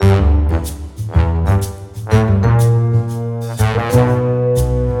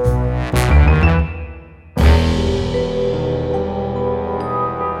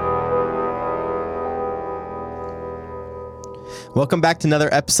Welcome back to another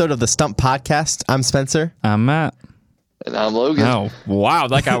episode of the Stump Podcast. I'm Spencer. I'm Matt. And I'm Logan. Oh, wow.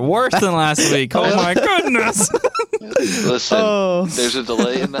 That got worse than last week. Oh, my goodness. Listen, there's a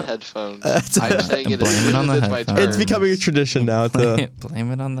delay in the headphones. I'm saying it as soon as it's my turn. It's becoming a tradition now.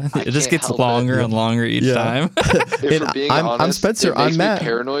 Blame it on that. It just gets longer and longer each time. If we're being honest, I'm Spencer. it makes I'm Matt. me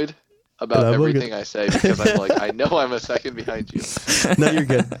paranoid about everything I say because I'm like, I know I'm a second behind you. No, you're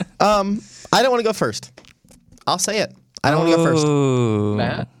good. I don't want to go first. I'll say it. I don't want to go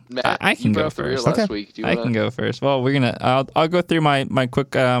first. Matt, I can go first. Last week. Do you I can go first. Well, we're gonna. I'll go through my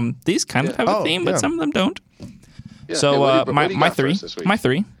quick. These kind of have a theme, but some of them don't. Yeah. So Hey, my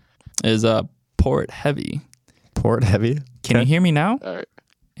three is Port Heavy. Port Heavy. Can you hear me now? All right.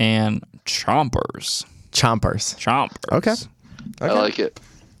 And Chompers. Okay. I like it.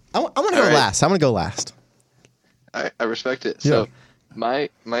 I want to go last. I'm going to go last. I respect it. Yeah. So my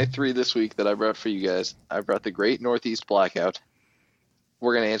three this week that I brought for you guys, I brought the Great Northeast Blackout.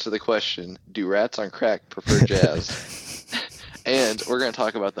 We're going to answer the question, do rats on crack prefer jazz? And we're going to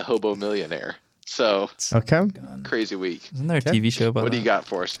talk about the Hobo Millionaire. So, crazy week. Isn't there a TV show about What that? do you got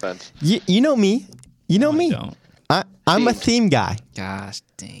for us, Spence? You know me. You know me. I'm a theme guy. Gosh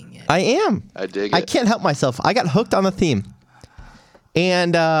dang it. I am. I dig it. I can't help myself. I got hooked on the theme.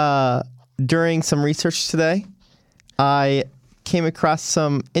 And during some research today, I came across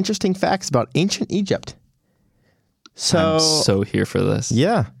some interesting facts about ancient Egypt. I'm so here for this.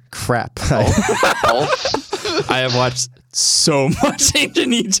 Yeah. Crap. I have watched so much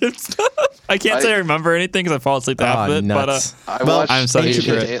ancient Egypt stuff. I can't say I remember anything because I fall asleep half of it. Nuts. But I'm so here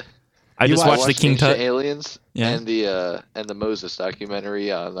for it. I just watched the King Tut Aliens and the Moses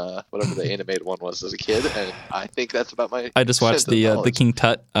documentary on whatever the animated one was as a kid, and I think that's about my. I just watched the King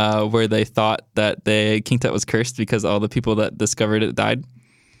Tut where they thought that King Tut was cursed because all the people that discovered it died.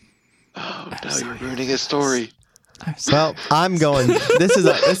 Oh, now you're ruining his story. Well, I'm going. This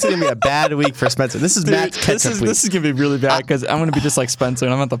is gonna be a bad week for Spencer. This is Matt's catch-up week. This is gonna be really bad because I'm gonna be just like Spencer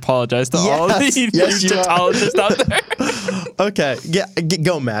and I'm gonna have to apologize to all the Egyptologists out there. Okay,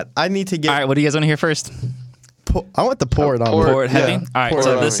 go, Matt. I need to get. All right, what do you guys want to hear first? I want the port on. Port heavy. Yeah. All right,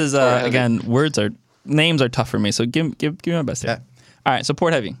 so this is again names are tough for me, so give me my best here. All right, so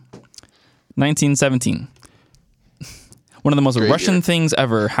Port Heavy, 1917. One of the most Russian things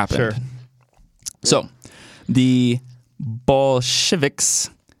ever happened. Sure. So, the Bolsheviks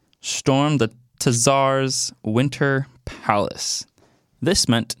stormed the Tsar's winter palace. This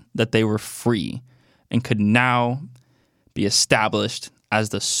meant that they were free and could now be established as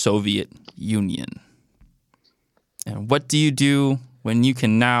the Soviet Union. And what do you do when you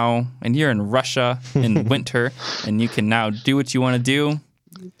can now, and you're in Russia in winter, and you can now do what you want to do?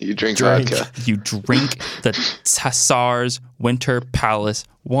 You drink vodka. You drink the Tsar's winter palace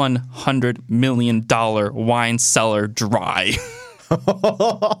 $100 million wine cellar dry.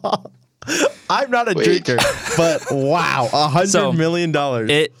 I'm not a drinker, but wow, $100 million.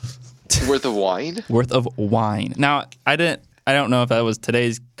 Worth of wine? Worth of wine. Now, I don't know if that was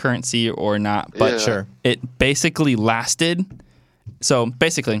today's currency or not, but sure. It basically lasted. So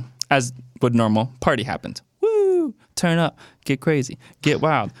basically, as would normal, party happens. Woo! Turn up, get crazy, get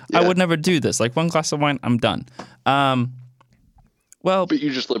wild. I would never do this. Like one glass of wine, I'm done. Well, but you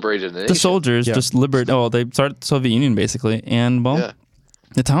just liberated the nation. The soldiers just liberated. Oh, they started the Soviet Union basically, and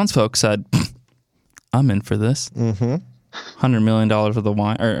the townsfolk said, "I'm in for this. $100 million worth of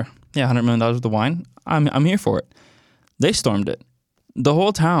wine, $100 million worth of wine. I'm here for it." They stormed it. The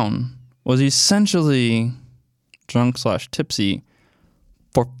whole town was essentially drunk/tipsy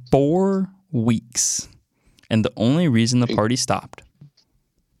for 4 weeks, and the only reason the party stopped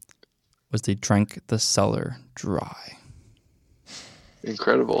was they drank the cellar dry.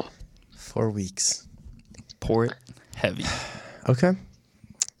 Incredible. 4 weeks. Port Heavy. Okay.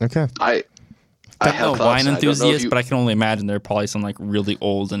 I don't know wine enthusiasts, but I can only imagine there are probably some like really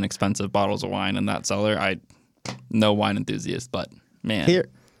old and expensive bottles of wine in that cellar. No wine enthusiast, but man. Here,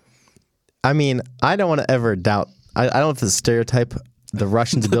 I mean, I don't want to ever doubt. I don't know if it's a stereotype. The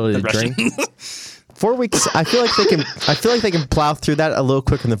Russians' ability to drink. 4 weeks. I feel like they can plow through that a little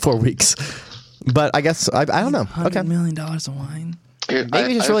quicker than 4 weeks. But I guess I don't know. $100 million of wine.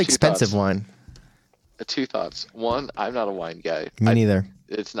 Maybe it's really expensive wine. Two thoughts. One, I'm not a wine guy. Me neither.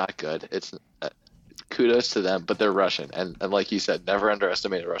 It's not good. It's kudos to them, but they're Russian, and like you said, never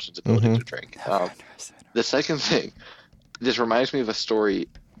underestimate a Russian's ability to drink. The second thing, this reminds me of a story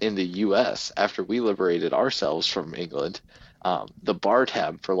in the U.S. after we liberated ourselves from England. The bar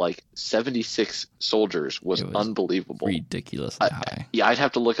tab for like 76 soldiers was unbelievable. Ridiculously high. I'd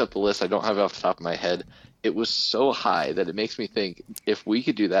have to look up the list. I don't have it off the top of my head. it was so high that it makes me think, if we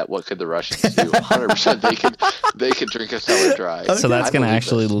could do that, what could the Russians do? 100% they could drink a cellar dry. So that's going to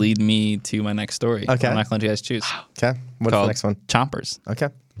actually lead me to my next story. Okay. I'm not going to let you guys choose. Okay. What's the next one? Chompers. Okay.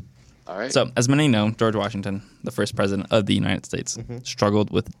 All right. So, as many know, George Washington, the first president of the United States, struggled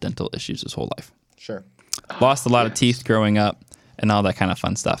with dental issues his whole life. Sure. Lost a lot of teeth growing up and all that kind of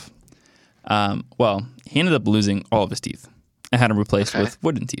fun stuff. Well, he ended up losing all of his teeth and had them replaced with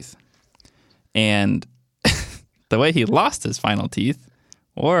wooden teeth. And the way he lost his final teeth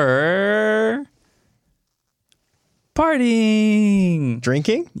were partying.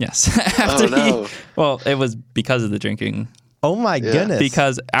 Drinking? Yes. After no. Well, it was because of the drinking. Oh my goodness.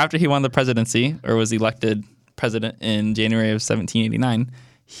 Because after he won the presidency, or was elected president in January of 1789,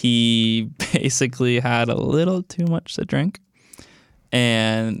 he basically had a little too much to drink.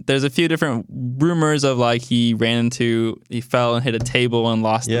 And there's a few different rumors of like he fell and hit a table and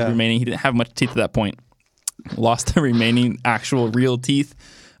lost the remaining. He didn't have much teeth at that point. Lost the remaining actual real teeth.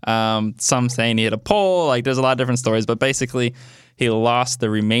 Some saying he hit a pole. Like there's a lot of different stories, but basically he lost the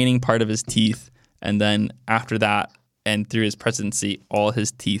remaining part of his teeth. And then after that, and through his presidency, all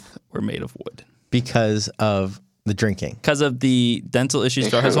his teeth were made of wood. Because of the drinking. Because of the dental issues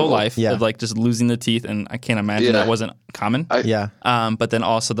throughout his whole life, of like just losing the teeth, and I can't imagine that wasn't common. But then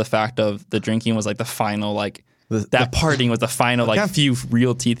also the fact of the drinking was like the final, like that partying was the final like few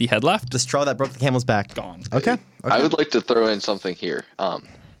real teeth he had left. The straw that broke the camel's back. Gone. Okay. I would like to throw in something here.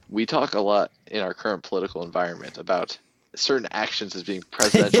 We talk a lot in our current political environment about certain actions as being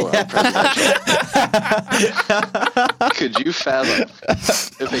presidential or unpresidential. Could you fathom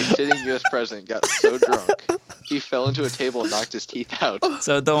if a sitting U.S. president got so drunk he fell into a table and knocked his teeth out?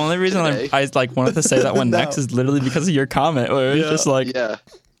 So the only reason I like wanted to say that one next is literally because of your comment, where it's just like, there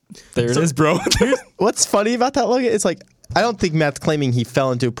it is, bro. What's funny about that, Logan? It's like I don't think Matt's claiming he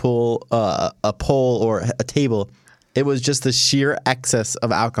fell into a pole or a table. It was just the sheer excess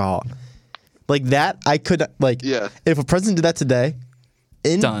of alcohol. Like that, I could if a president did that today,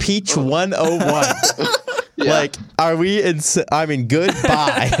 impeach 101. Like, are we in? I mean,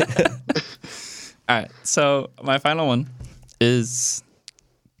 goodbye. All right. So my final one is,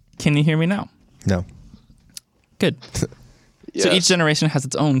 can you hear me now? No. Good. So each generation has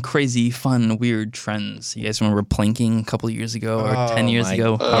its own crazy, fun, weird trends. You guys remember planking a couple of years ago or 10 years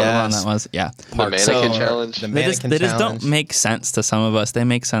ago? However long that was. Yeah. The mannequin challenge. They just don't make sense to some of us. They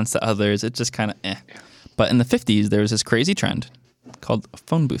make sense to others. It just kind of eh. But in the 50s, there was this crazy trend called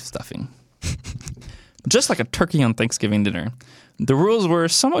phone booth stuffing. Just like a turkey on Thanksgiving dinner. The rules were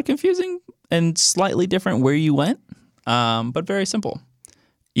somewhat confusing and slightly different where you went, but very simple.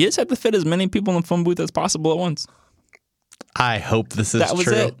 You just had to fit as many people in the phone booth as possible at once. I hope this is true. That was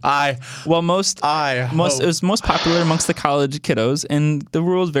it. It was most popular amongst the college kiddos, and the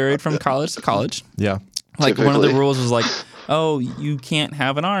rules varied from college to college. Yeah. Like one of the rules was like, oh, you can't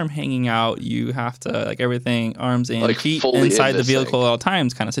have an arm hanging out. You have to like everything, arms and like feet inside the vehicle at all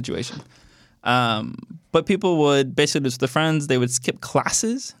times kind of situation. But people would basically just with their friends, they would skip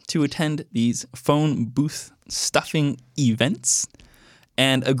classes to attend these phone booth stuffing events.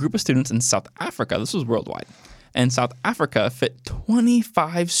 And a group of students in South Africa, this was worldwide, and South Africa fit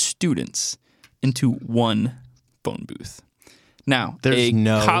 25 students into one phone booth. Now,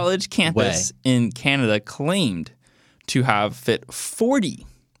 college campus in Canada claimed to have fit 40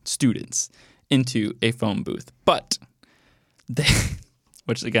 students into a phone booth. But they,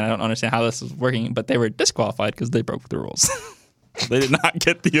 which again, I don't understand how this was working, but they were disqualified because they broke the rules. They did not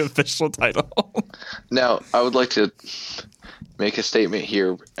get the official title. Now, I would like to make a statement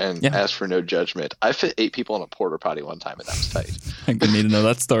here and ask for no judgment. I fit 8 people in a porta potty one time, and that was tight. I'm going to need to know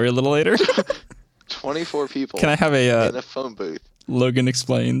that story a little later. 24 people. Can I have in a phone booth? Logan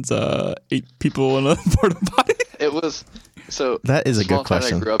explains 8 people in a porta potty. It was that is a good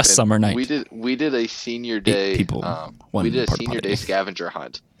question. A summer night. We did a senior day. 8 people. We did a senior day scavenger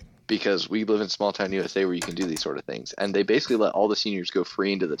hunt because we live in small town USA where you can do these sort of things, and they basically let all the seniors go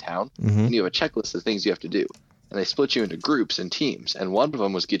free into the town, and you have a checklist of things you have to do, and they split you into groups and teams, and one of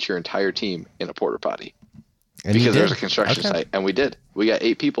them was get your entire team in a porta potty. And because there's a construction site, and we did. We got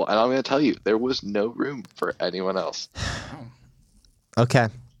 8 people, and I'm going to tell you, there was no room for anyone else. Okay.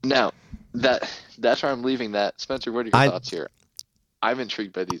 Now, that's where I'm leaving that. Spencer, what are your thoughts here? I'm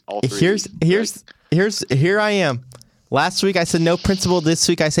intrigued by these all 3. Here I am. Last week I said no principal. This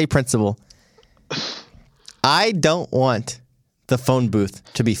week I say principal. I don't want the phone booth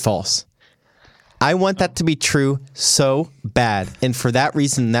to be false. I want that to be true so bad, and for that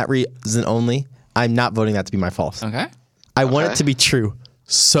reason only, I'm not voting that to be my false. Okay. I want it to be true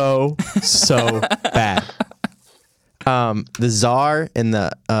so bad. The czar and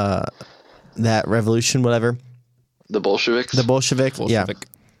the that revolution, whatever. The Bolsheviks. The Bolshevik. Yeah.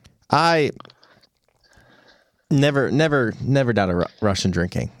 I never doubt Russian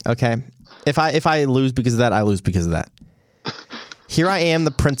drinking. Okay, if I lose because of that, I lose because of that. Here I am,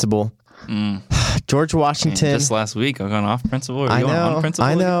 the principal, George Washington. Just last week, I got off principle. Are you on principle?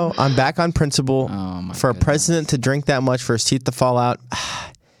 I know. I'm back on principle. For a goodness. president to drink that much, for his teeth to fall out.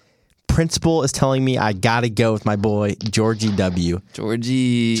 Principal is telling me I gotta go with my boy Georgie W.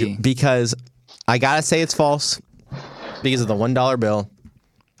 Georgie, because I gotta say it's false because of the $1 bill.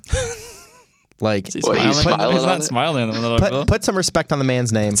 Like, he's not smiling on the $1 bill. Put some respect on the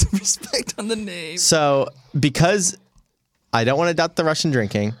man's name. Respect on the name. So, because I don't want to doubt the Russian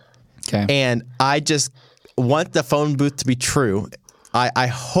drinking, Okay. and I just want the phone booth to be true. I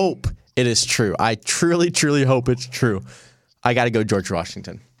hope it is true. I truly, truly hope it's true. I got to go George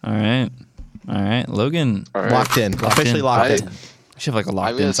Washington. All right. Logan. All right. Locked in. Officially locked in. We should have like a I'm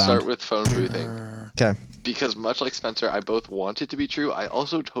locked going in to sound. start with phone boothing. Okay. Because much like Spencer, I both want it to be true. I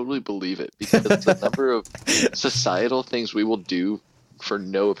also totally believe it because the number of societal things we will do for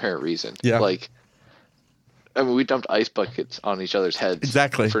no apparent reason. Yeah. Like, I mean, we dumped ice buckets on each other's heads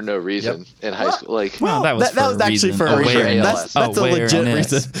Exactly. for no reason in high school. Like, Well, that was actually for a reason. Awareness. That's a legit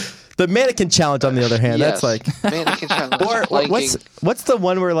Awareness. reason. The mannequin challenge, on the other hand, yes, that's like. mannequin challenge, Or planking. what's the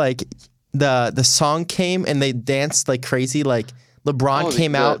one where like the song came and they danced like crazy? Like LeBron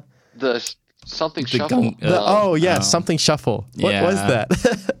came out. The something The shuffle. gun- Something shuffle. What Yeah. was that?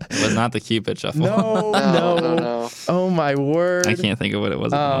 It was not the Cupid shuffle. No. Oh my word! I can't think of what it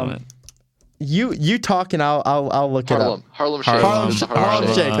was at the moment. You talk and I'll look it up. Harlem Shake. Harlem Harlem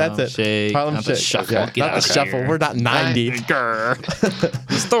Shake. Shake. That's it. Shake. Harlem Not the Shake. shuffle. Okay. Get Not out the of shuffle. here. We're not 90. The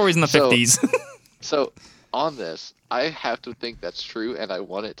stories in the So- 50s. So on this, I have to think that's true, and I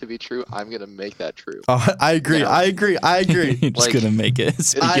want it to be true. I'm gonna make that true. Oh, I agree. Yeah. I agree. You're just Like, gonna make it.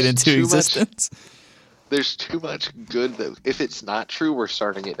 Speak it into too much- existence. There's too much good that if it's not true, we're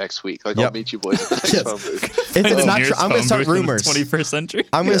starting it next week. Like Yep. I'll meet you boys at the next Yes. phone booth. If it's The not nearest true, I'm going to phone start booth in the rumors. 21st century.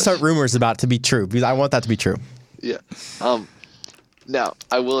 I'm going to Yes. start rumors about to be true because I want that to be true. Yeah. Now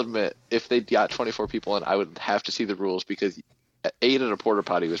I will admit, if they got 24 people in, I would have to see the rules because 8 at a porta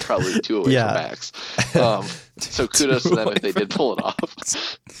potty was probably 2 away Yeah. from max. So kudos to them if they did pull it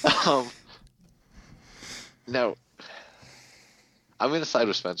off. Now, I'm going to side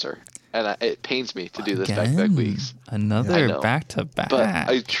with Spencer, and it pains me to do this back-to-back weeks. I Another know. back-to-back. But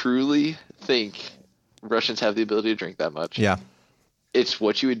I truly think Russians have the ability to drink that much. Yeah. It's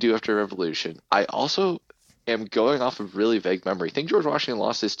what you would do after a revolution. I also am going off of really vague memory. I think George Washington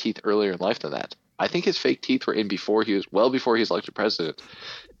lost his teeth earlier in life than that. I think his fake teeth were in before he was elected president.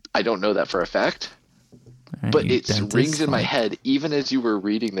 I don't know that for a fact, Alright, but you it dentist, rings in my like- head. Even as you were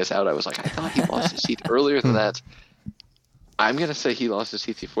reading this out, I was like, I thought he lost his teeth earlier than that. I'm going to say he lost his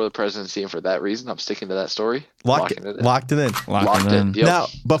teeth before the presidency, and for that reason, I'm sticking to that story. Locked Locking it in. it in. Locked it in. Yep. Now,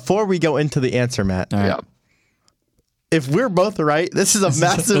 before we go into the answer, Matt, All right. Yeah. if we're both right, this is a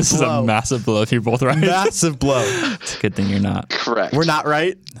massive This is blow. a massive blow if you're both right. Massive blow. It's a good thing you're not. Correct. We're not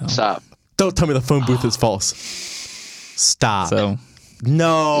right? Stop. Don't tell me the phone booth is false. Stop. So,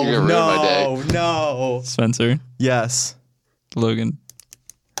 No, You're gonna ruin my no. Spencer, Yes. Logan,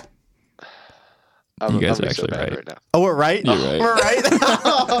 I'm, You guys I'm are so actually bad right. now. Oh, we're right? You're right. We're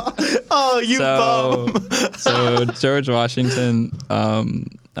right? Oh, you bum. so George Washington,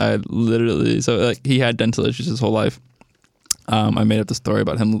 I literally, so like he had dental issues his whole life. I made up the story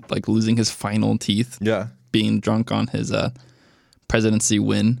about him like losing his final teeth, Yeah. being drunk on his presidency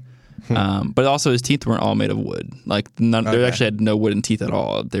win. But also his teeth weren't all made of wood. Like they actually had no wooden teeth at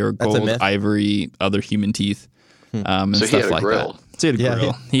all. They were That's a gold, myth. ivory, other human teeth, and So he stuff had a like grill. that. So he had a Yeah,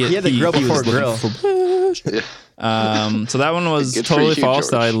 grill. he had the grill he before was a grill. looking for- Yeah. So that one was Good for totally you, false.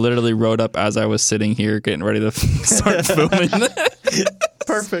 That I George. literally wrote up as I was sitting here getting ready to start filming.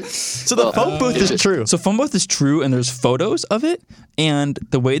 Perfect. So the phone booth is true. So phone booth is true, and there's photos of it. And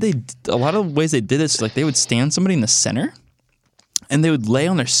the way a lot of ways they did this, is like they would stand somebody in the center, and they would lay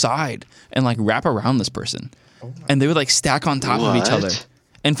on their side and like wrap around this person, and they would like stack on top of each What? other.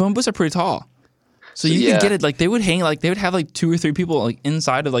 And phone booths are pretty tall, so you yeah. could get it. Like they would hang, like they would have like 2 or 3 people like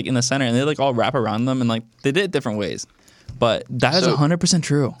inside of like in the center, and they like all wrap around them, and like they did it different ways. But that is So- 100%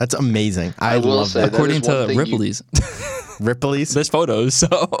 true. That's amazing. I will love say that. that According is one to thing you- Ripley's, Ripley's? there's photos. So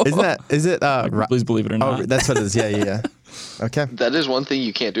Is it Ripley's, believe it or not. Oh, that's what it is. Yeah. Okay. That is one thing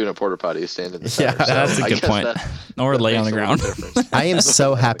you can't do in a porta potty is stand in the Yeah, center. So That's a I good guess point. Or that lay on makes the a little ground. difference. I am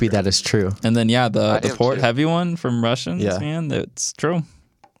so happy that is true. And then the am port too. heavy one from Russians, Yeah. man, that's true.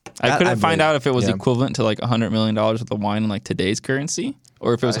 I couldn't find out if it was yeah. equivalent to like $100 million worth of wine in like today's currency,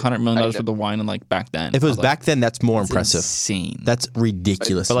 or if it was $100 million worth of wine in like back then. If it was back then, that's more impressive. Insane. That's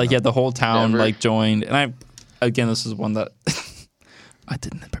ridiculous. But like, yeah, the whole town like joined, and this is one that I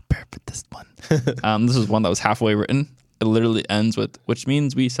didn't prepare for this one. This is one that was halfway written. It literally ends with, which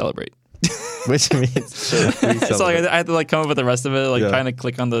means we celebrate. Which means so like I had to like come up with the rest of it, like trying to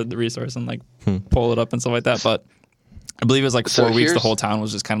click on the resource and like pull it up and stuff like that. But I believe it was like 4 weeks. The whole town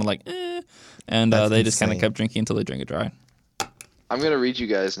was just kind of like, and they just kind of kept drinking until they drank it dry. I'm going to read you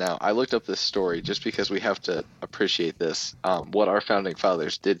guys now. I looked up this story just because we have to appreciate this, what our founding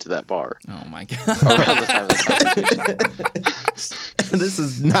fathers did to that bar. Oh, my God. Around the time of the conversation. This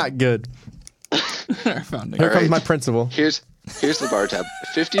is not good. Our founding. Here comes my principal. Here's the bar tab.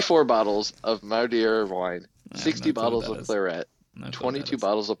 54 bottles of Madeira wine, 60 bottles of claret, 22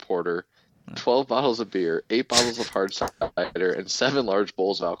 bottles of porter, 12 bottles of beer, 8 bottles of hard cider, and 7 large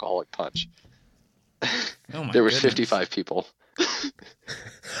bowls of alcoholic punch. There was 55 people.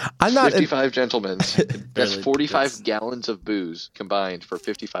 I'm not 55 gentlemen. That's 45 gallons of booze combined for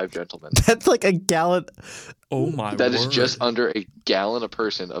 55 gentlemen. That's like a gallon. Oh my! That is just under a gallon a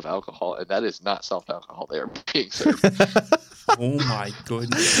person of alcohol, and that is not soft alcohol. They are being served. Oh my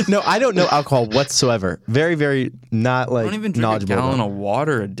goodness! No, I don't know alcohol whatsoever. Very, very not like I don't even drink knowledgeable. a gallon of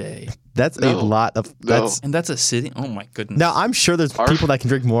water a day. That's a lot of. And that's a city. Oh my goodness! Now I'm sure there's people that can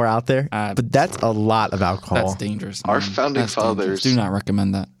drink more out there, but that's a lot of alcohol. That's dangerous. Our founding fathers do not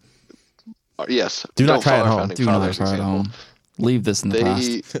recommend that. Yes, do not try it at home. Do not try it at home. Leave this in the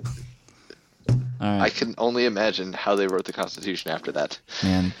past. All right. I can only imagine how they wrote the Constitution after that.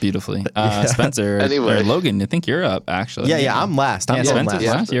 Man, beautifully. Spencer, anyway. or Logan, I think you're up, actually. Yeah, I'm last. I'm Spencer's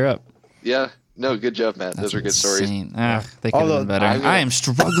last. last. You're up. Yeah. No, good job, Matt. Those are good stories. They could have been better. I am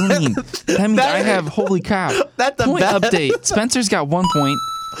struggling. That means I have, holy cow. That's a point update. Spencer's got 1 point,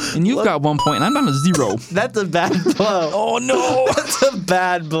 and you've got 1 point, and I'm down to 0. That's a bad blow. Oh, no. That's a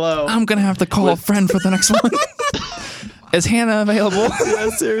bad blow. I'm going to have to call a friend for the next one. Is Hannah available?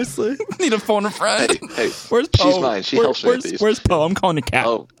 Yeah, seriously. Need a phone a friend. Hey, where's Poe? She's mine. She helps me with these. Where's Poe? I'm calling a cat.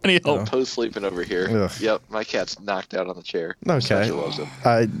 Oh, I need help. Poe's sleeping over here. Ugh. Yep, my cat's knocked out on the chair. Okay. She loves him.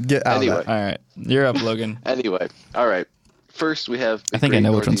 Get out anyway. of that. All right. You're up, Logan. Anyway. All right. First, we have the I think I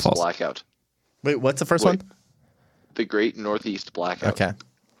know which one's false. Blackout. Wait, what's the first one? The Great Northeast Blackout. Okay.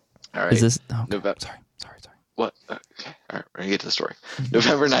 All right. Is this? Oh, Sorry. What? Okay. All right. We're going to get to the story.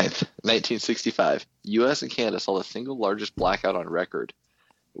 November 9th, 1965. U.S. and Canada saw the single largest blackout on record.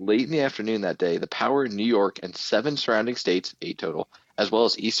 Late in the afternoon that day, the power in New York and 7 surrounding states, 8 total, as well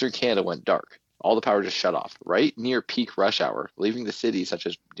as eastern Canada went dark. All the power just shut off, right near peak rush hour, leaving the cities such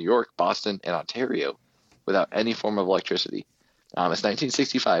as New York, Boston, and Ontario without any form of electricity. It's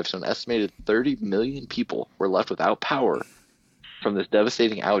 1965, so an estimated 30 million people were left without power from this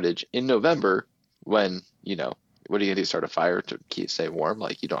devastating outage in November when, what are you going to do, start a fire to stay warm?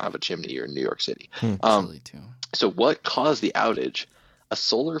 Like, you don't have a chimney. You're in New York City. So what caused the outage? A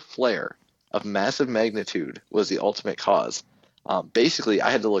solar flare of massive magnitude was the ultimate cause. Basically, I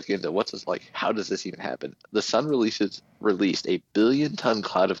had to look into how does this even happen? The sun released a billion-ton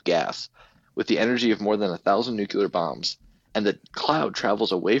cloud of gas with the energy of more than 1,000 nuclear bombs, and the cloud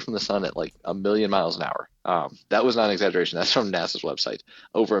travels away from the sun at like 1 million miles an hour. That was not an exaggeration. That's from NASA's website.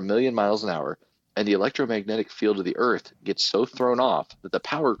 Over 1 million miles an hour. And the electromagnetic field of the Earth gets so thrown off that the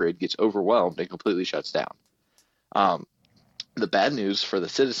power grid gets overwhelmed and completely shuts down. The bad news for the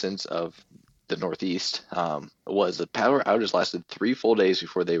citizens of the Northeast was the power outage lasted 3 full days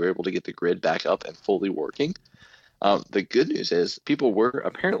before they were able to get the grid back up and fully working. The good news is people were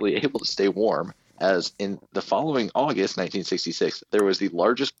apparently able to stay warm, as in the following August 1966, there was the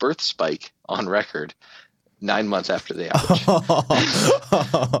largest birth spike on record 9 months after the outage.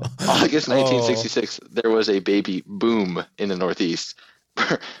 August 1966, there was a baby boom in the Northeast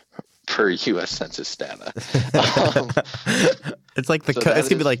per U.S. Census data. It's like it's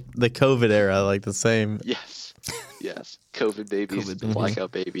gonna be like the COVID era, like the same. Yes. COVID babies,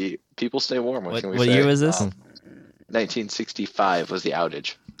 blackout baby. People stay warm. What can we say? What year was this? 1965 was the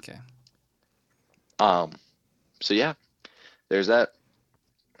outage. Okay. So yeah, there's that.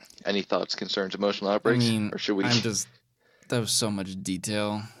 Any thoughts, concerns, emotional outbreaks? Or should we? That was so much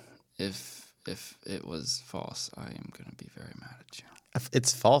detail. If it was false, I am going to be very mad at you. If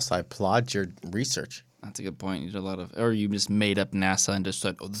it's false, I applaud your research. That's a good point. You did or you just made up NASA and just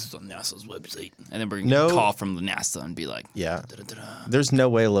said, "Oh, this is on NASA's website," and then we're going to call from the NASA and be like, "Yeah." There's no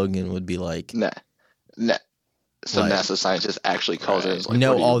way Logan would be like, Nah. Some NASA scientist actually calls it. Like,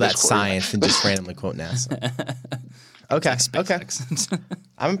 all that science and just randomly quote NASA. Okay.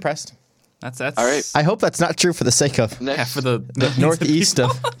 I'm impressed. That's all right. I hope that's not true for the sake of Next, for the northeast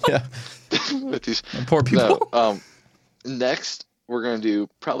of with these poor people. No, next, we're going to do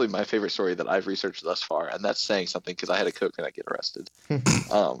probably my favorite story that I've researched thus far, and that's saying something because I had a coconut get arrested.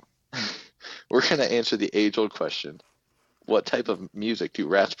 We're going to answer the age-old question: what type of music do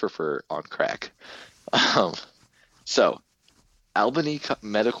rats prefer on crack? So, Albany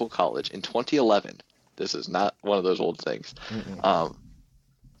Medical College in 2011. This is not one of those old things.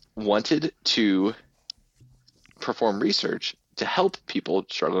 Wanted to perform research to help people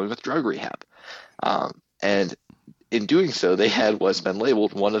struggling with drug rehab. And in doing so, they had what's been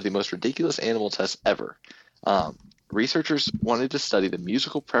labeled one of the most ridiculous animal tests ever. Researchers wanted to study the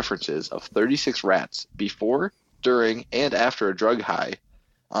musical preferences of 36 rats before, during, and after a drug high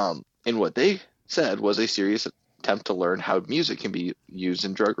in what they said was a serious attempt to learn how music can be used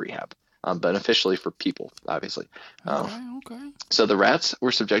in drug rehab. Beneficially for people, obviously. Okay. So the rats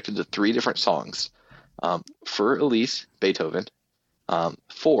were subjected to 3 different songs. Für Elise, Beethoven.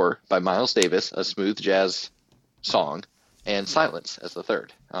 4 by Miles Davis, a smooth jazz song. And Silence as the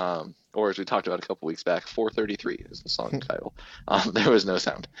third. Or as we talked about a couple weeks back, 433 is the song title. There was no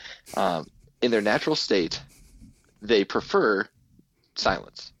sound. In their natural state, they prefer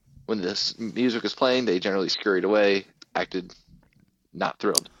silence. When this music was playing, they generally scurried away, acted not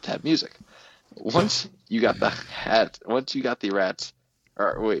thrilled to have music. Once you got the rats,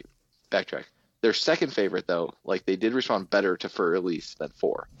 or wait, backtrack. Their second favorite, though, like they did respond better to Für Elise than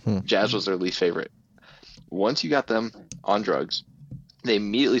 4. Jazz was their least favorite. Once you got them on drugs, they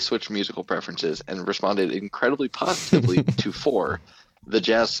immediately switched musical preferences and responded incredibly positively to 4, the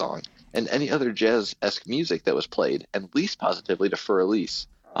jazz song, and any other jazz-esque music that was played, and least positively to Für Elise.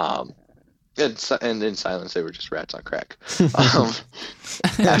 And in silence, they were just rats on crack.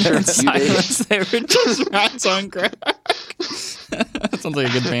 After a few days, they were just rats on crack. That sounds like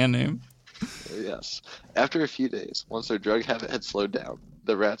a good band name. Yes. After a few days, once their drug habit had slowed down,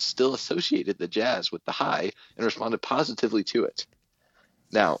 the rats still associated the jazz with the high and responded positively to it.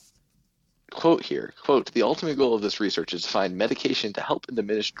 Now, quote here, quote, the ultimate goal of this research is to find medication to help and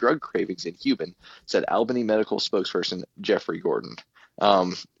diminish drug cravings in human, said Albany Medical spokesperson Jeffrey Gordon.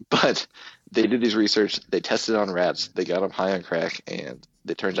 But they did these research, they tested on rats, they got them high on crack, and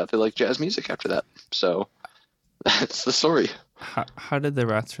it turns out they like jazz music after that. So that's the story. How did the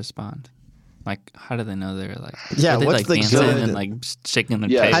rats respond? Like, how do they know they were like? Yeah, they what's like the dancing good- and like shaking their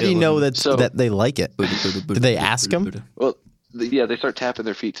Yeah. tail? How do you know and- that they like it? Did they ask them? Well, they start tapping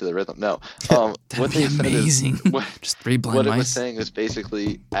their feet to the rhythm. No, That'd what be they said amazing. is what, Just 3 blind what it was mice. saying is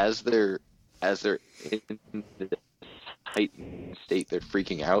basically as they're in the heightened state, they're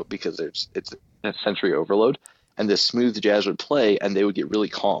freaking out because it's a sensory overload, and this smooth jazz would play, and they would get really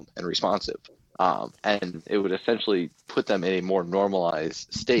calm and responsive, and it would essentially put them in a more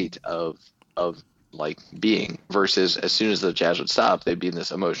normalized state of like being, versus as soon as the jazz would stop, they'd be in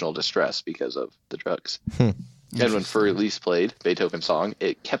this emotional distress because of the drugs. And when Für Elise played Beethoven's song,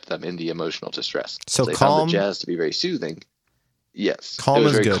 it kept them in the emotional distress. So they calm- found the jazz to be very soothing. Yes, Calm it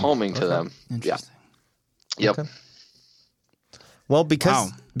was is very good. calming to them. Yeah. Interesting. Yep. Okay. Well,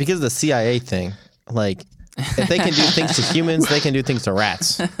 because of the CIA thing, like if they can do things to humans, they can do things to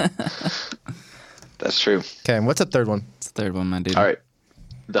rats. That's true. Okay, and what's the third one? It's the third one, my dude. All right.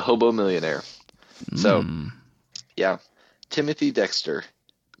 The Hobo Millionaire. So, yeah. Timothy Dexter,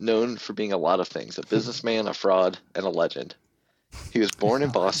 known for being a lot of things, a businessman, a fraud, and a legend. He was born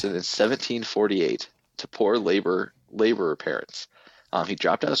in Boston in 1748 to poor laborer parents. He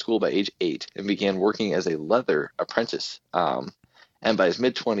dropped out of school by age 8 and began working as a leather apprentice. And by his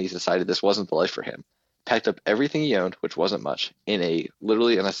mid-20s, decided this wasn't the life for him. Packed up everything he owned, which wasn't much,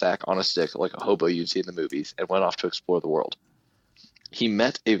 literally in a sack on a stick like a hobo you'd see in the movies, and went off to explore the world. He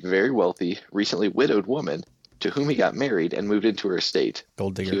met a very wealthy, recently widowed woman to whom he got married and moved into her estate.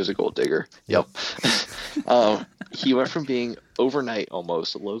 Gold digger. He was a gold digger. Yep. He went from being overnight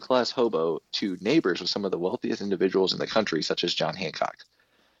almost a low-class hobo to neighbors with some of the wealthiest individuals in the country, such as John Hancock.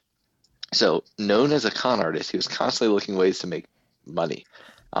 So, known as a con artist, he was constantly looking ways to make money.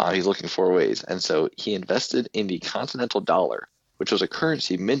 He's looking for ways. And so he invested in the Continental Dollar, which was a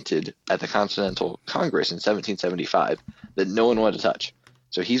currency minted at the Continental Congress in 1775 that no one wanted to touch.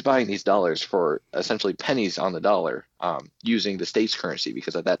 So he's buying these dollars for essentially pennies on the dollar, using the state's currency,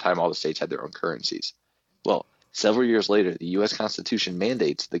 because at that time all the states had their own currencies. Well, several years later, the U.S. Constitution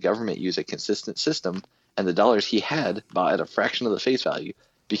mandates the government use a consistent system, and the dollars he had bought at a fraction of the face value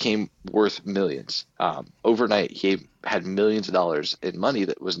became worth millions. Overnight, he had millions of dollars in money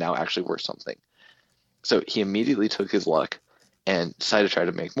that was now actually worth something. So he immediately took his luck and decided to try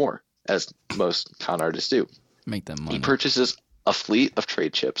to make more, as most con artists do. Make that money. He purchases a fleet of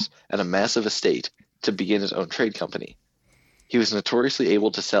trade ships, and a massive estate to begin his own trade company. He was notoriously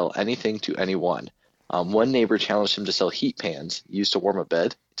able to sell anything to anyone. One neighbor challenged him to sell heat pans used to warm a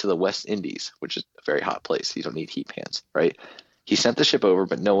bed to the West Indies, which is a very hot place. You don't need heat pans, right? He sent the ship over,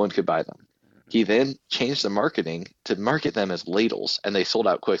 but no one could buy them. He then changed the marketing to market them as ladles, and they sold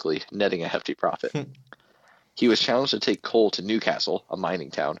out quickly, netting a hefty profit. He was challenged to take coal to Newcastle, a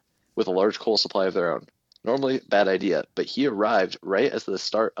mining town, with a large coal supply of their own. Normally, bad idea, but he arrived right as the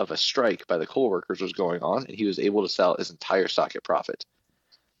start of a strike by the coal workers was going on, and he was able to sell his entire stock at profit.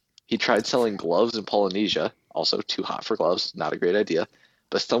 He tried selling gloves in Polynesia, also too hot for gloves, not a great idea,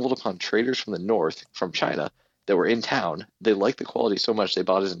 but stumbled upon traders from the north, from China, that were in town. They liked the quality so much they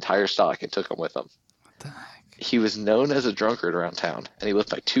bought his entire stock and took them with them. What the heck? He was known as a drunkard around town, and he lived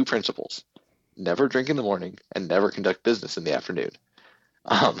by two principles: never drink in the morning and never conduct business in the afternoon.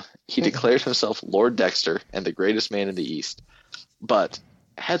 He declared himself Lord Dexter and the greatest man in the East, but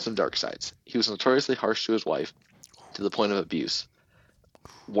had some dark sides. He was notoriously harsh to his wife, to the point of abuse.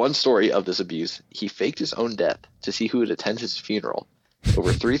 One story of this abuse, he faked his own death to see who would attend his funeral.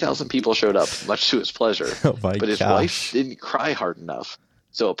 Over 3,000 people showed up, much to his pleasure, but his wife didn't cry hard enough.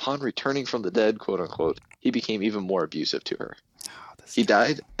 So upon returning from the dead, quote unquote, he became even more abusive to her. He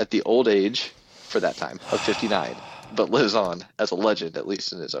died at the old age, for that time, of 59, but lives on as a legend, at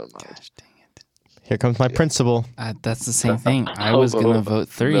least in his own mind. Gosh, dang it. Here comes my principal. That's the same thing. I was going to vote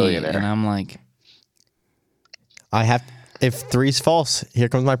 3, Millionaire. and I'm like... If 3's false, here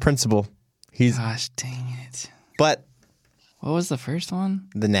comes my principal. Gosh, dang it. But What was the first one?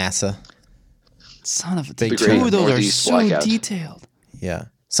 the NASA. Son of a... Big Two Great of those are Northeast so Blackout. detailed. Yeah.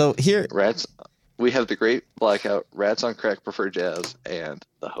 So here, Rats. We have the Great Blackout, Rats on Crack Prefer Jazz, and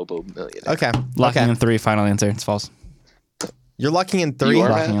the Hobo Millionaire. okay. Locking okay. in 3, final answer. It's false. You're locking in 3. You are?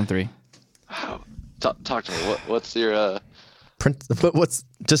 Locking Matt? in 3. Talk to me. What's your... But what's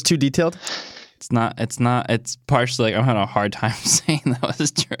just too detailed? It's partially like I'm having a hard time saying that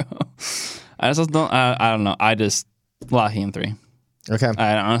was true. I just don't, I don't know. I just locking in 3. Okay.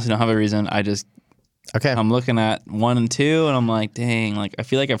 I honestly don't have a reason. Okay. I'm looking at 1 and 2 and I'm like, dang, like I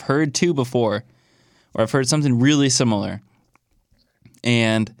feel like I've heard 2 before, or I've heard something really similar.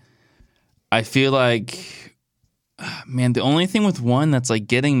 And I feel like, man, the only thing with 1 that's like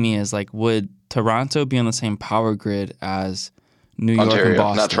getting me is like, would Toronto be on the same power grid as New York Ontario, and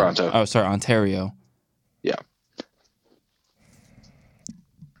Boston? not Toronto. Oh, sorry, Ontario. Yeah.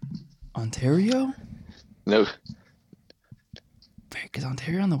 Ontario? No. Is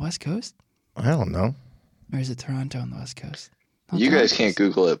Ontario on the West Coast? I don't know. Or is it Toronto on the West Coast? No, You guys Toronto's- can't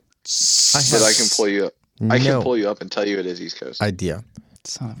Google it, but I can pull you up. I can pull you up and tell you it is East Coast. idea.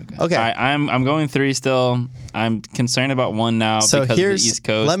 Son of a gun. Okay. I'm going 3 still. I'm concerned about 1 now So because of the East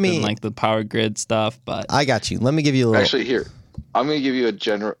Coast and like the power grid stuff. But I got you. Let me give you a little. Actually, here, I'm going to give you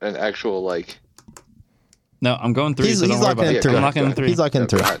an actual like. no, I'm going 3. He's so don't worry locking about in it. 3. I'm locking in 3. He's locking in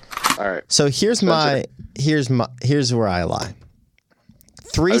 3. Go ahead. All right. So here's where I lie.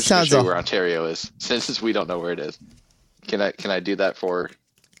 3 I was sounds show you where Ontario is, since we don't know where it is. Can I do that for?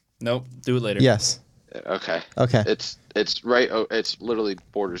 Nope. Do it later. Yes. Okay. Okay. It's right. Oh, it's literally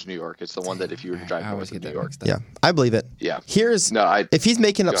borders New York. It's the one that if you were to drive I north always of get New that York. mixed up. Yeah, I believe it. Yeah. Here's No, if he's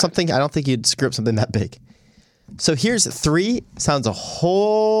making up Go ahead. something, I don't think you'd screw up something that big. So here's 3 sounds a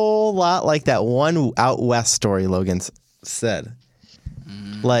whole lot like that one out west story Logan said.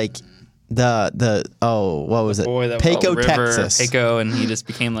 Like what was it? Boy, that Paco, river, Texas. Paco, and he just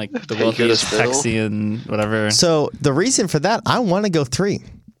became like the Paco wealthiest to Spittle. Texian, whatever. So the reason for that, I want to go 3,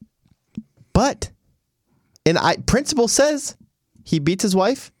 but principal says he beats his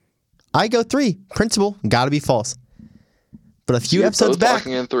wife. I go 3. Principal got to be false. But a few You're episodes both back,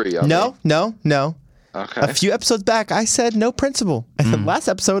 locking in 3. Okay. no. Okay. A few episodes back, I said no principal. And the last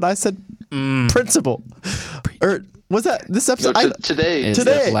episode, I said principal. Or was that this No, episode? today. It's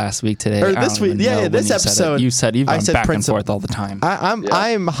today. like last week today. Or I this don't week. even Yeah, know this when you said it. episode, You said you've I gone said back principal. and forth all the time.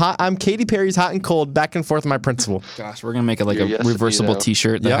 I'm hot. I'm Katy Perry's hot and cold, back and forth. My principal. Gosh, we're gonna make it like You're a yes and you reversible know.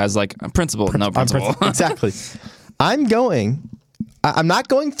 T-shirt that Yep. has like a principal, no I'm principal. exactly. I'm not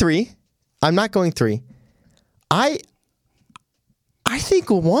going 3. I'm not going 3. I think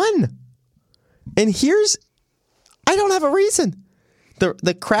 1. And I don't have a reason.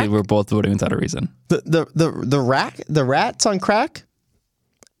 The crack. We're both voting without a reason. The rats on crack.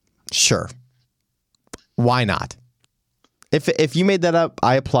 Sure. Why not? If you made that up,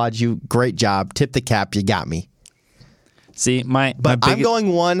 I applaud you. Great job. Tip the cap. You got me. See, But I'm going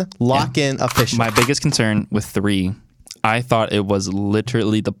 1. Lock in official. My biggest concern with 3, I thought it was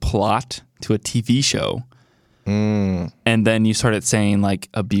literally the plot to a TV show. And then you started saying like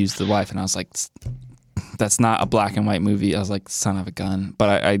abuse the wife, and I was like, that's not a black and white movie. I was like, son of a gun.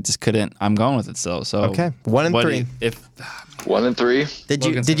 But I just couldn't. I'm going with it still. So Okay, 1 and 3. If 1 and 3.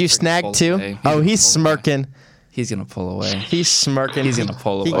 Did you snag 2? Oh, he's smirking. He's gonna pull away. He's smirking. He's gonna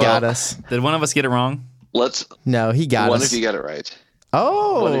pull away. He got us. Did one of us get it wrong? No, he got us. One of you got it right.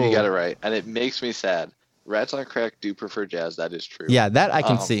 Oh. One of you got it right, and it makes me sad. Rats on Crack do prefer jazz. That is true. Yeah, that I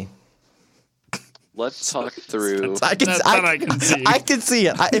can see. Let's talk through. I can see. I can see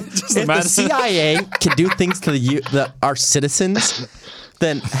it. If the CIA can do things to our citizens,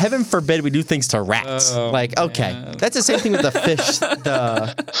 then heaven forbid we do things to rats. Okay, that's the same thing with the fish.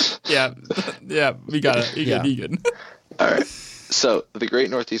 Yeah, we got it. You good. All right. So the Great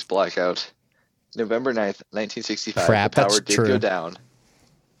Northeast Blackout, November 9th, 1965. Crap, the power that's did true. go down.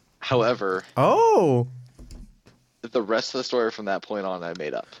 However, the rest of the story from that point on I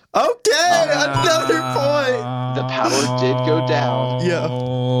made up. Okay, another point. The power did go down. Yeah.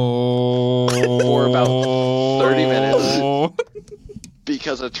 For about 30 minutes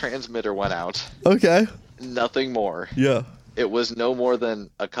because a transmitter went out. Okay. Nothing more. Yeah. It was no more than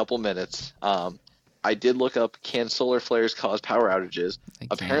a couple minutes. I did look up, can solar flares cause power outages?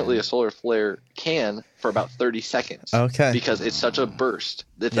 Apparently a solar flare can for about 30 seconds. Okay. Because it's such a burst.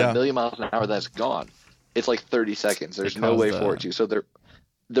 It's a million miles an hour that's gone. It's like 30 seconds. There's no way for it to. So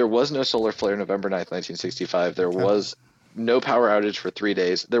there was no solar flare November 9th, 1965. There was no power outage for 3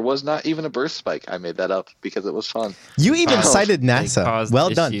 days. There was not even a burst spike. I made that up because it was fun. You even cited NASA. Well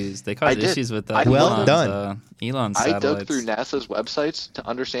done. They caused issues with well done. Elon's satellites. I dug through NASA's websites to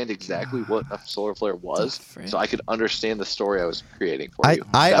understand exactly what a solar flare was, so I could understand the story I was creating for you.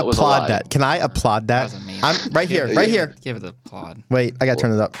 I applaud that. Can I applaud that? I'm right here. Right here. Give it an applaud. Wait, I got to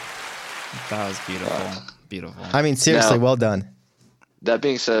turn it up. That was beautiful. Beautiful. I mean, seriously, well done. That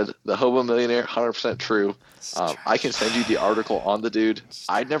being said, the Hobo Millionaire, 100% true. I can send you the article on the dude.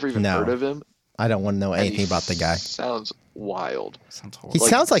 I'd never even heard of him. I don't want to know anything about the guy. Sounds wild. Sounds horrible. He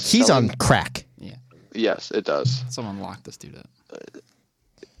sounds like he's on crack. Yeah. Yes, it does. Someone lock this dude up.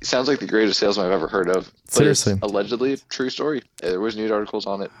 He sounds like the greatest salesman I've ever heard of. But Seriously. It's allegedly a true story. There was news articles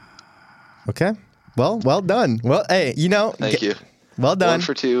on it. Okay. Well done. Well, hey, Thank you. Well done. 1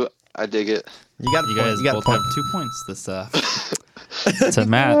 for 2. I dig it. You guys both have 2 points. This to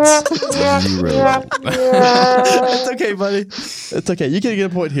Matt's 0. It's okay, buddy. It's okay. You can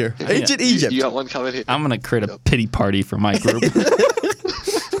get a point here. Ancient Egypt. You got one coming here. I'm gonna create a pity party for my group.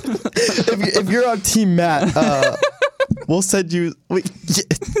 if you're on Team Matt, we'll send you.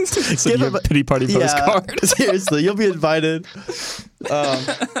 Send you a pity party postcard. Seriously, you'll be invited.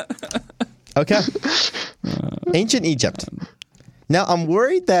 Okay. Ancient Egypt. Now I'm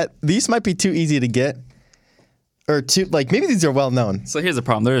worried that these might be too easy to get, or too maybe these are well known. So here's the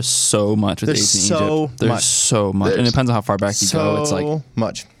problem: there is so much with ancient Egypt. There's so much, and it depends on how far back you go. It's like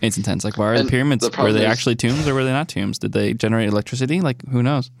much. It's intense. Like, why are the pyramids? Were they actually tombs or were they not tombs? Did they generate electricity? Like, who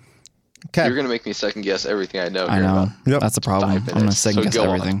knows? Okay. You're gonna make me second guess everything I know. I know. Yep. That's the problem. I'm gonna second guess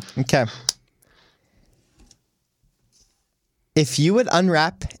everything. Okay. If you would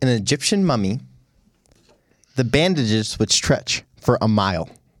unwrap an Egyptian mummy, the bandages would stretch for a mile.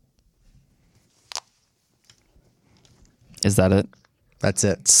 Is that it? That's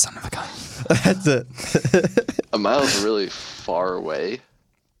it. Son of a gun. That's it. A mile is really far away.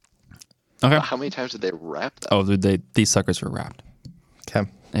 Okay. How many times did they wrap that? Oh, dude, these suckers were wrapped. Okay.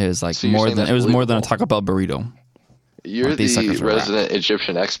 It was like So you're saying more than a believable? Taco Bell burrito. You're the resident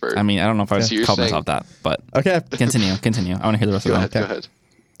Egyptian expert. I mean, I don't know if I would So call you're myself that, but Okay. continue. I want to hear the rest of it. Go ahead.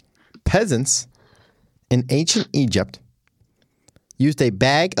 Peasants in ancient Egypt used a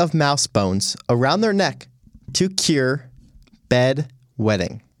bag of mouse bones around their neck to cure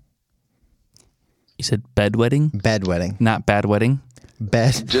bedwetting. You said bedwetting? Bedwetting. Not bad wedding?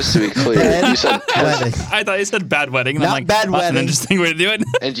 Bed. Just to be clear, you said Wedding. I thought you said bad wedding. And Not I'm like, bad that's wedding. an interesting way to do it.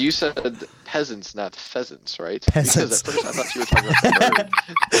 and you said peasants, not pheasants, right? Peasants. Because at first I thought you were talking about the bird.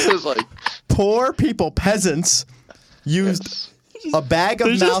 It was like Poor people, peasants, used a bag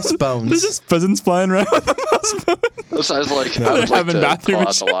of mouse bones. There's just pheasants flying around with a mouse bone. so I was like having to bathroom call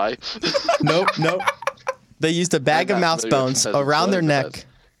out the lie. Nope. They used a bag I'm of not mouse familiar with bones peasants, around their but neck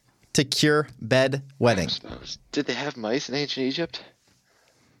to cure bedwetting. Did they have mice in ancient Egypt?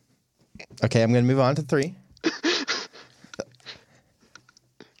 Okay, I'm going to move on to 3.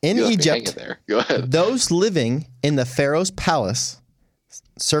 In You left me Egypt, hanging there. Go ahead. those living in the pharaoh's palace,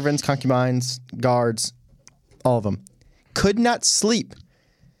 servants, concubines, guards, all of them, could not sleep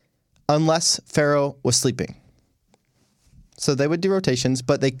unless pharaoh was sleeping. So they would do rotations,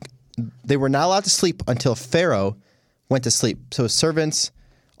 but they were not allowed to sleep until pharaoh went to sleep. So servants,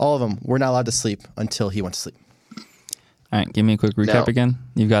 all of them, were not allowed to sleep until he went to sleep. All right, give me a quick recap Now- again.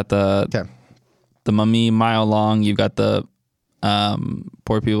 You've got the Okay. the mummy mile long. You've got the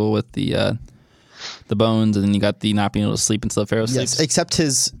poor people with the bones, and then you got the not being able to sleep until the pharaoh sleeps. Yes, except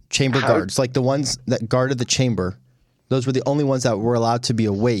his chamber guards, like the ones that guarded the chamber. Those were the only ones that were allowed to be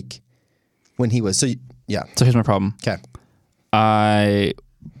awake when he was. So yeah. So here's my problem. Okay. I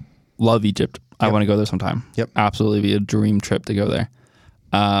love Egypt. I want to go there sometime. Yep. Absolutely be a dream trip to go there.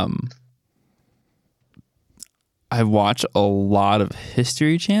 I watch a lot of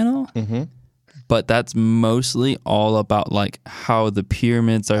History Channel, but that's mostly all about like how the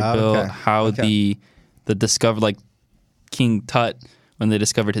pyramids are built, how the discovered, like King Tut, when they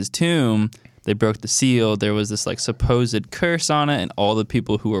discovered his tomb, they broke the seal. There was this like supposed curse on it, and all the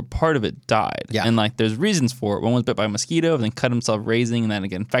people who were part of it died. Yeah. And like there's reasons for it. One was bit by a mosquito, and then cut himself raising, and then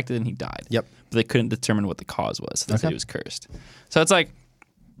get infected, and he died. Yep. But they couldn't determine what the cause was. So they said he was cursed. So it's like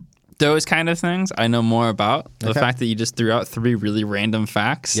those kind of things I know more about. The fact that you just threw out 3 really random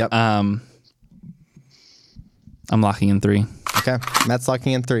facts. Yep. I'm locking in 3. Okay. Matt's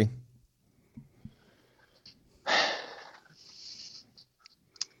locking in 3.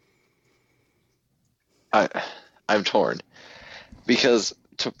 I'm torn because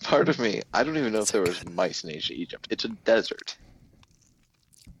to part of me, I don't even know if there was mice in ancient Egypt. It's a desert.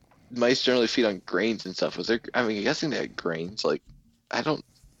 Mice generally feed on grains and stuff. Was there? I mean, I'm guessing they had grains. Like, I don't.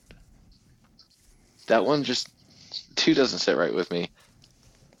 That one just 2 doesn't sit right with me.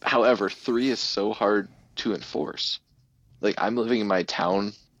 However, 3 is so hard to enforce. Like, I'm living in my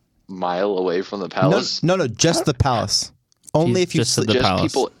town, mile away from the palace. No, just the palace. Only if you just the Just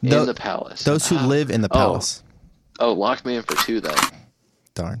palace. people in the palace. Those who live in the palace. Oh, lock me in for 2 then.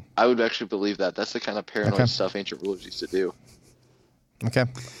 Darn. I would actually believe that. That's the kind of paranoid stuff ancient rulers used to do. Okay.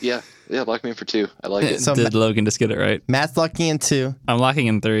 Yeah, lock me in for 2. I like it. So Did Logan just get it right? Matt's locking in 2. I'm locking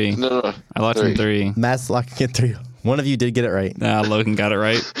in 3. No. I locked in 3. Matt's locking in 3. One of you did get it right. Nah, Logan got it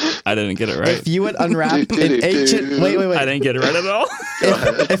right. I didn't get it right. If you would unwrap an ancient... Wait. I didn't get it right at all.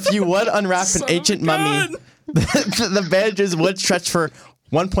 If you would unwrap an ancient mummy, the bandages would stretch for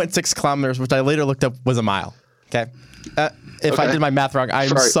 1.6 kilometers, which I later looked up was a mile. Okay? If I did my math wrong,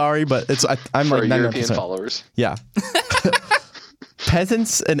 I'm sorry, but I'm for like 99%. European followers. Yeah.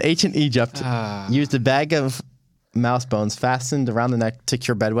 Peasants in ancient Egypt used a bag of mouse bones fastened around the neck to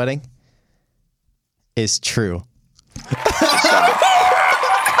cure bedwetting. Is true. Stop.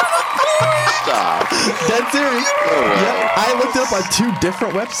 Dead serious. Yep. I looked it up on 2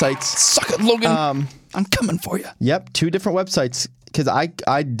 different websites. Suck it, Logan. I'm coming for you. Yep, 2 different websites because I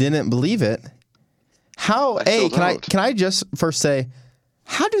didn't believe it. How? Can I just first say,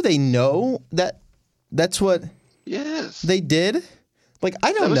 how do they know that that's what they did? Like,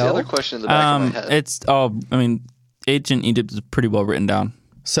 I don't know. That was the other question in the back of my head. Ancient Egypt is pretty well written down.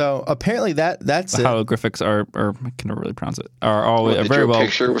 So apparently that's the hieroglyphics are I can never really pronounce it. Are always very well.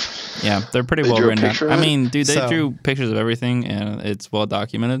 Yeah, they're pretty well written down. I mean, dude, they drew pictures of everything, and it's well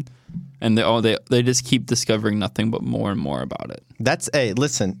documented. And they just keep discovering nothing but more and more about it.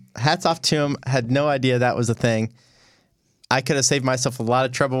 Listen, hats off to him. Had no idea that was a thing. I could have saved myself a lot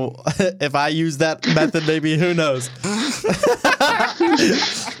of trouble if I used that method. Maybe, who knows?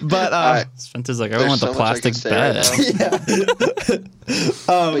 But Spencer's like, I want the plastic bed.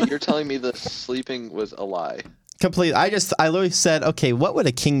 But you're telling me the sleeping was a lie. Complete. I literally said, okay, what would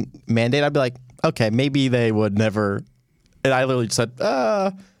a king mandate? I'd be like, okay, maybe they would never. And I literally said,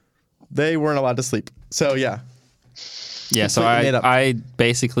 they weren't allowed to sleep. So yeah. Yeah, so I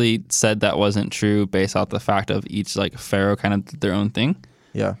basically said that wasn't true based off the fact of each like pharaoh kind of did their own thing.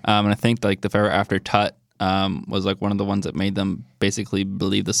 Yeah. And I think like the pharaoh after Tut was like one of the ones that made them basically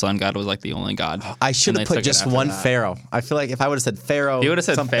believe the sun god was like the only god. I should have put just one pharaoh. I feel like if I would have said pharaoh, if you would have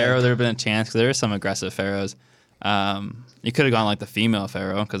said pharaoh, there would have been a chance because there were some aggressive pharaohs. You could have gone like the female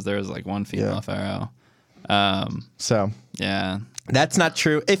pharaoh because there was like one female pharaoh. So yeah, that's not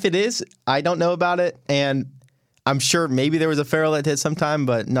true. If it is, I don't know about it, and I'm sure maybe there was a pharaoh that did sometime,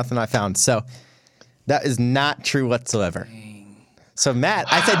 but nothing I found. So that is not true whatsoever. Dang. So Matt,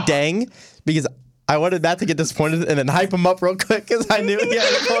 I said dang because I wanted Matt to get disappointed and then hype him up real quick because I knew he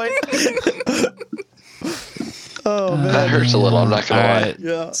had a point. Oh man, that hurts a little. I'm not gonna lie. Right.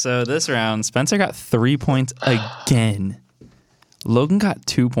 Yeah. So this round, Spencer got 3 points again. Logan got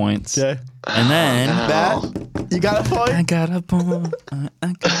 2 points. Okay. And then Matt, you got a point. I got a point.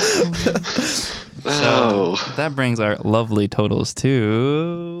 I got a point. So that brings our lovely totals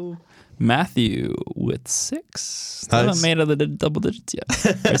to Matthew with 6. Still haven't made it of the double digits yet.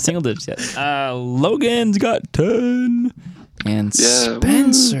 Or single digits yet. Logan's got 10. And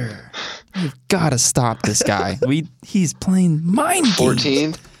Spencer, you've got to stop this guy. He's playing mind games.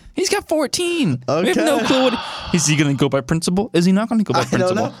 14. He's got 14. Okay. We have no clue. Is he going to go by principle? Is he not going to go by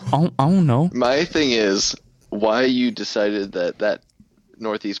principle? I don't know. My thing is why you decided that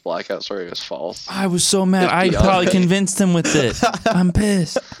Northeast blackout story was false. I was so mad. I probably convinced him with it. I'm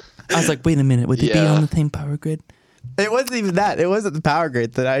pissed. I was like, wait a minute. Would it be on the same power grid? It wasn't even that. It wasn't the power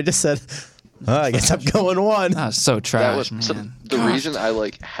grid that I just said, I guess I'm going 1. That was so trash, man. So the reason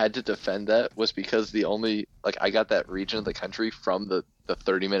I had to defend that was because the only I got that region of the country from the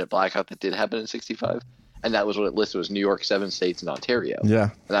 30-minute blackout that did happen in 65, and that was what it listed was New York, 7 states, and Ontario. Yeah.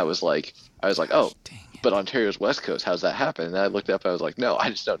 And I was like, oh, but Ontario's West Coast, how's that happen? And I looked up, I was like, no, I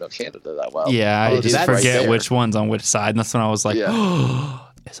just don't know Canada that well. Yeah, I just forget right which one's on which side. And that's when I was like, oh,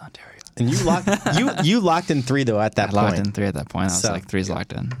 it's Ontario. And you locked in 3 though at that point. I locked in 3 at that point. I was like, 3's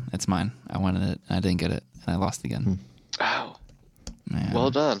locked in. It's mine. I wanted it, and I didn't get it, and I lost again. Wow. Man.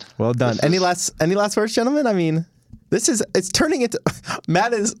 Well done. Well done. Any last words, gentlemen? I mean, it's turning into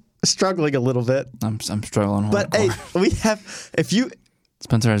Matt is struggling a little bit. I'm struggling. But hey,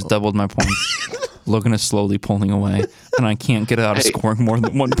 Spencer has doubled my points. Logan is slowly pulling away, and I can't get out of scoring more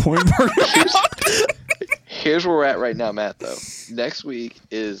than 1 point per game. Here's where we're at right now, Matt, though. Next week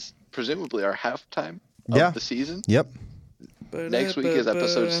is presumably our halftime of the season. Yep. Next week is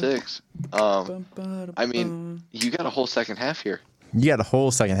episode 6. I mean, you got a whole second half here. You got a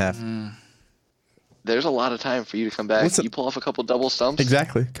whole second half. There's a lot of time for you to come back. You pull off a couple double stumps.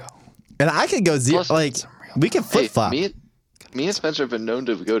 Exactly. And I can go 0. We can flip-flop. Me and Spencer have been known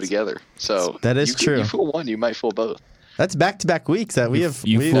to go together. So that is true. You fool one, you might fool both. That's back-to-back weeks that we have.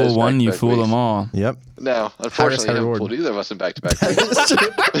 You fool one, you fool them all. Yep. No, unfortunately, you haven't fooled either of us in back-to-back weeks. That's true.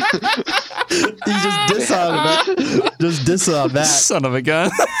 You just diss on that. Son of a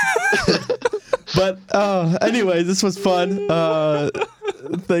gun. But anyway, this was fun.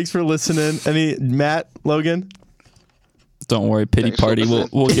 Thanks for listening. Matt, Logan? Don't worry, pity party.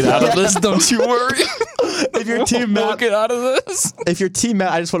 We'll get out of this. Don't you worry. If your team Matt, we'll get out of this. If your team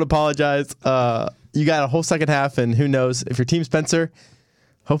Matt, I just want to apologize. You got a whole second half, and who knows if your team Spencer.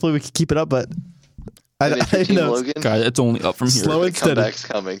 Hopefully, we can keep it up, but I know. Logan, God, it's only up from here. Slow and steady. Comeback's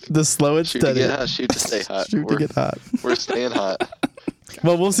coming. The slow and steady. Shoot to stay hot. Shoot to get hot. We're staying hot.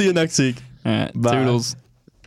 Well, we'll see you next week. All right, bye. Toodles.